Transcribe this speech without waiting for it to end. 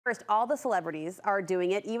First, all the celebrities are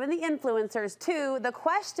doing it, even the influencers too. The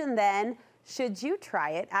question then, should you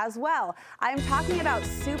try it as well? I'm talking about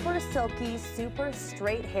super silky, super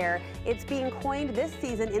straight hair. It's being coined this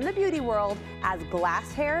season in the beauty world as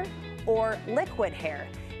glass hair or liquid hair.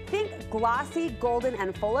 Think glossy, golden,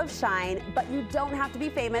 and full of shine, but you don't have to be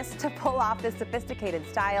famous to pull off this sophisticated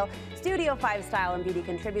style. Studio 5 style and beauty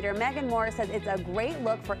contributor Megan Moore says it's a great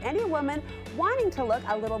look for any woman wanting to look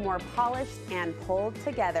a little more polished and pulled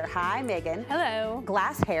together. Hi, Megan. Hello.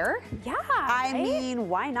 Glass hair? Yeah. I mean,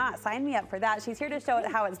 why not? Sign me up for that. She's here to show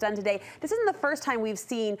how it's done today. This isn't the first time we've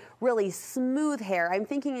seen really smooth hair. I'm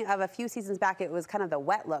thinking of a few seasons back, it was kind of the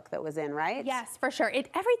wet look that was in, right? Yes, for sure.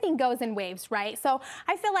 Everything goes in waves, right? So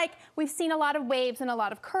I feel like we've seen a lot of waves and a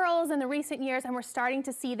lot of curls in the recent years, and we're starting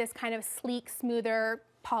to see this kind of sleek, smoother,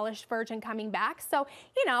 polished version coming back. So,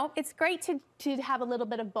 you know, it's great to have a little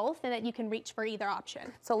bit of both and that you can reach for either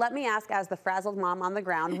option. So let me ask, as the frazzled mom on the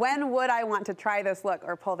ground, when would I want to try this look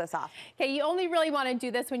or pull this off? Okay, you only really want to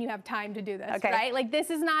do this when you have time to do this, right? Like,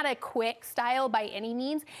 this is not a quick style by any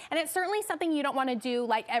means, and it's certainly something you don't want to do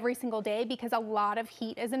like every single day because a lot of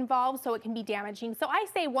heat is involved, so it can be damaging. So I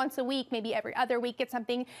say once a week, maybe every other week, it's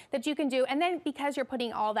something that you can do, and then because you're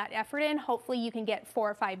putting all that effort in, hopefully you can get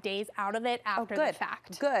 4 or 5 days out of it after the fact.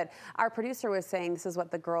 Good. Our producer was saying this is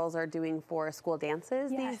what the girls are doing for school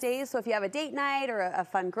dances these days. So if you have a date night or a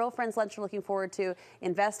fun girlfriend's lunch you're looking forward to,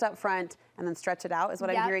 invest up front and then stretch it out is what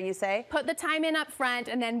I'm hearing you say. Put the time in up front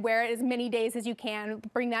and then wear it as many days as you can.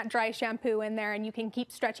 Bring that dry shampoo in there and you can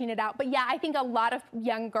keep stretching it out. But yeah, I think a lot of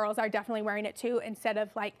young girls are definitely wearing it too. Instead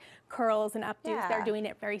of like curls and updos, they're doing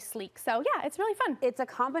it very sleek. So yeah, it's really fun. It's a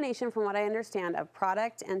combination, from what I understand, of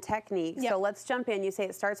product and technique. So let's jump in. You say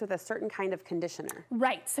it starts with a certain kind of conditioner.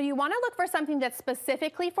 Right. So you want to look for something that's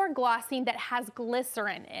specifically for glossing that has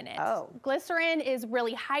glycerin in it. Glycerin is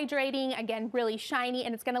really hydrating, again, really shiny,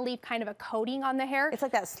 and it's going to leave kind of a coating on the hair. It's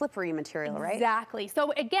like that slippery material, right? Exactly.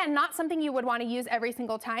 So again, not something you would want to use every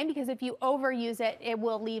single time, because if you overuse it, it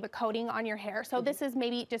will leave a coating on your hair. So this is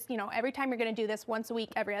maybe just, you know, every time you're going to do this, once a week,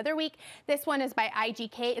 every other week. This one is by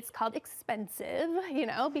IGK. It's called Expensive, you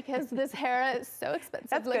know, because this hair is so expensive.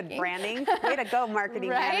 That's looking. Good branding. Way to go, marketing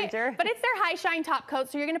manager. But it's their high shine top coat,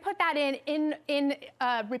 so you're going to put that in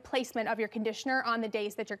replacement of your conditioner on the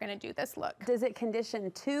days that you're going to do this look. Does it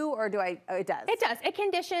condition too, or do I? Oh, it does. It does. It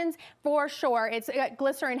conditions for sure.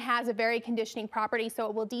 Glycerin has a very conditioning property, so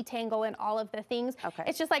it will detangle in all of the things.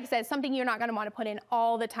 It's just like I said, something you're not going to want to put in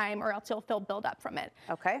all the time, or else you'll feel buildup from it.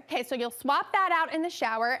 Okay, so you'll swap that out in the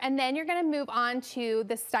shower, and then you're going to move on to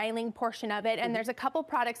the styling portion of it. And there's a couple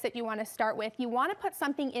products that you want to start with. You want to put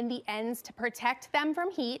something in the ends to protect them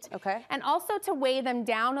from heat, and also to weigh them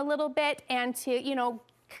down a little bit and to, you know,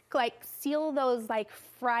 like seal those like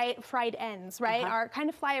fried ends, right? Our kind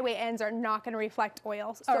of flyaway ends are not going to reflect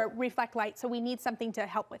oil or reflect light, so we need something to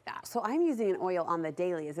help with that. So I'm using an oil on the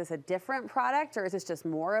daily. Is this a different product, or is this just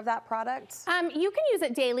more of that product? You can use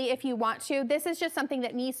it daily if you want to. This is just something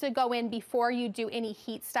that needs to go in before you do any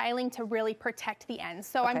heat styling to really protect the ends.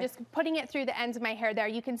 So I'm just putting it through the ends of my hair there.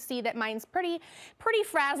 You can see that mine's pretty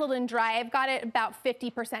frazzled and dry. I've got it about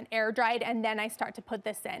 50% air dried, and then I start to put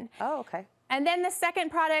this in. And then the second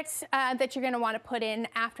product that you're going to want to put in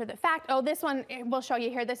after the fact, this one we'll show you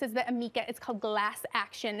here. This is the Amika. It's called Glass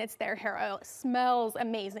Action. It's their hair oil. It smells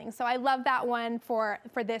amazing. So I love that one for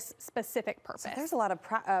this specific purpose. So there's a lot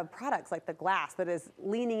of products like the glass that is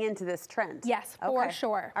leaning into this trend. Yes, for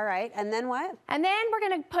sure. All right, and then what? And then we're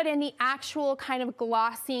going to put in the actual kind of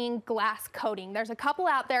glossing glass coating. There's a couple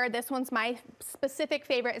out there. This one's my specific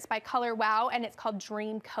favorite. It's by Color Wow, and it's called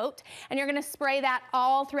Dream Coat. And you're going to spray that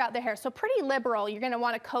all throughout the hair. So pretty liberal. You're going to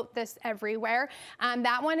want to coat this everywhere.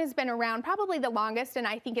 That one has been around probably the longest, and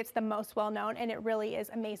I think it's the most well-known, and it really is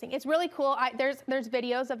amazing. It's really cool. There's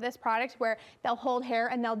videos of this product where they'll hold hair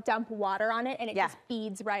and they'll dump water on it, and it just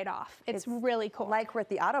beads right off. It's really cool. Like we're at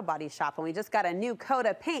the auto body shop, and we just got a new coat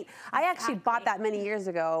of paint. I actually bought that many years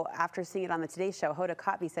ago after seeing it on the Today Show. Hoda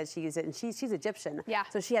Kotb said she used it, and she's Egyptian.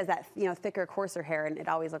 So she has that, you know, thicker, coarser hair, and it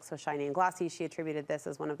always looks so shiny and glossy. She attributed this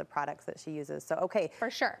as one of the products that she uses. So for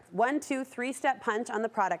sure. 1, 2, 3-step punch on the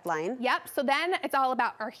product line. So then it's all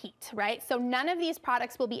about our heat, right? So none of these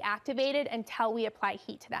products will be activated until we apply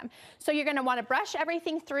heat to them. So you're going to want to brush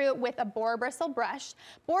everything through with a boar bristle brush.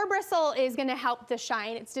 Boar bristle is going to help the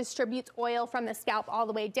shine. It distributes oil from the scalp all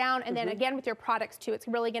the way down, and then again with your products too, it's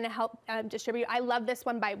really going to help distribute. I love this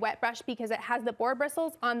one by Wet Brush because it has the boar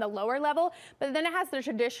bristles on the lower level, but then it has the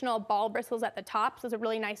traditional ball bristles at the top. So it's a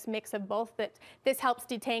really nice mix of both. That this helps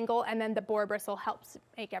detangle, and then the boar bristle helps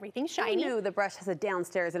make everything shiny. knew the brush has a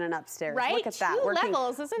downstairs and an upstairs. Right? Look at that. Two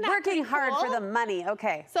levels. Isn't that working hard cool? for the money.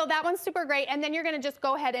 Okay. So that one's super great. And then you're going to just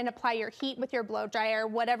go ahead and apply your heat with your blow dryer,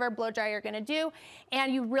 whatever blow dryer you're going to do.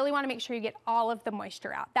 And you really want to make sure you get all of the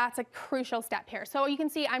moisture out. That's a crucial step here. So you can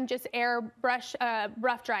see I'm just airbrush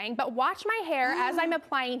rough drying, but watch my hair as I'm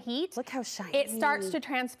applying heat. Look how shiny. It starts to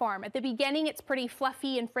transform. At the beginning, it's pretty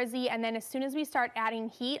fluffy and frizzy. And then as soon as we start adding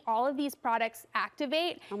heat, all of these products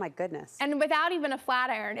activate. Oh my goodness. And without even a flat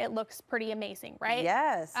iron, it looks pretty amazing, right?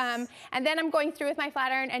 Yes. And then I'm going through with my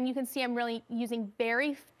flat iron, and you can see I'm really using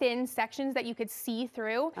very thin sections that you could see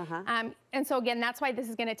through. And so again, that's why this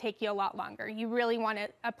is gonna take you a lot longer. You really wanna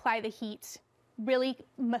apply the heat really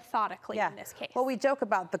methodically in this case. Well, we joke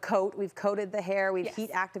about the coat. We've coated the hair, we've heat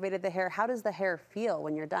activated the hair. How does the hair feel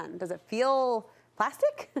when you're done? Does it feel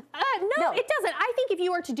plastic? No, it doesn't. I think if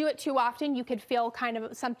you were to do it too often, you could feel kind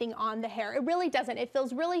of something on the hair. It really doesn't. It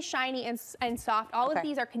feels really shiny and soft. All of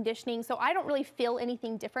these are conditioning, so I don't really feel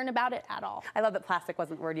anything different about it at all. I love that plastic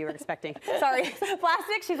wasn't the word you were expecting. Sorry.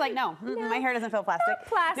 Plastic? She's like, no, my hair doesn't feel plastic. Not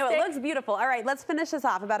plastic. No, it looks beautiful. All right, let's finish this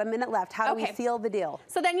off. About a minute left. How do we seal the deal?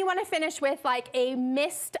 So then you want to finish with like a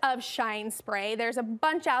mist of shine spray. There's a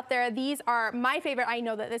bunch out there. These are my favorite. I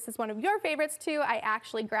know that this is one of your favorites too. I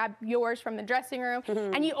actually grabbed yours from the dressing room.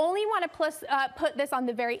 And you only want to put this on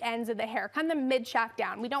the very ends of the hair, kind of mid shaft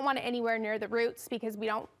down. We don't want it anywhere near the roots because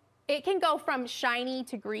it can go from shiny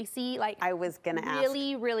to greasy, like I was gonna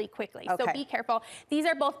really, really quickly. So be careful. These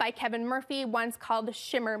are both by Kevin Murphy. One's called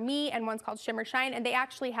Shimmer Me and one's called Shimmer Shine, and they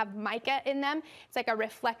actually have mica in them. It's like a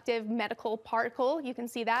reflective medical particle. You can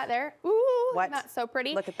see that there. Ooh, that's so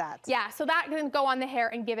pretty. Look at that. Yeah, so that can go on the hair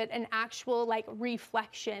and give it an actual like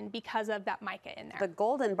reflection because of that mica in there. The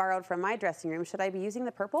golden borrowed from my dressing room. Should I be using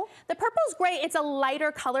the purple? The purple's great. It's a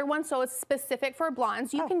lighter color one, so it's specific for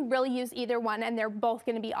blondes. You can really use either one, and they're both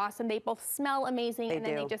going to be awesome. They both smell amazing, and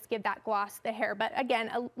then they just give that gloss to the hair. But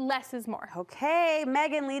again, less is more. Okay,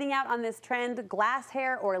 Megan leading out on this trend, glass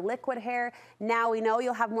hair or liquid hair. Now we know.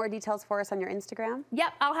 You'll have more details for us on your Instagram.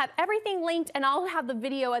 Yep, I'll have everything linked, and I'll have the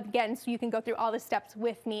video again so you can go through all the steps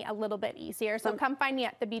with me a little bit easier. So come find me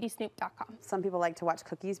at thebeautysnoop.com. Some people like to watch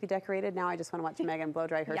cookies be decorated. Now I just want to watch Megan blow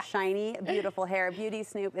dry her shiny, beautiful hair. Beauty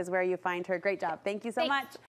Snoop is where you find her. Great job. Thank you so much.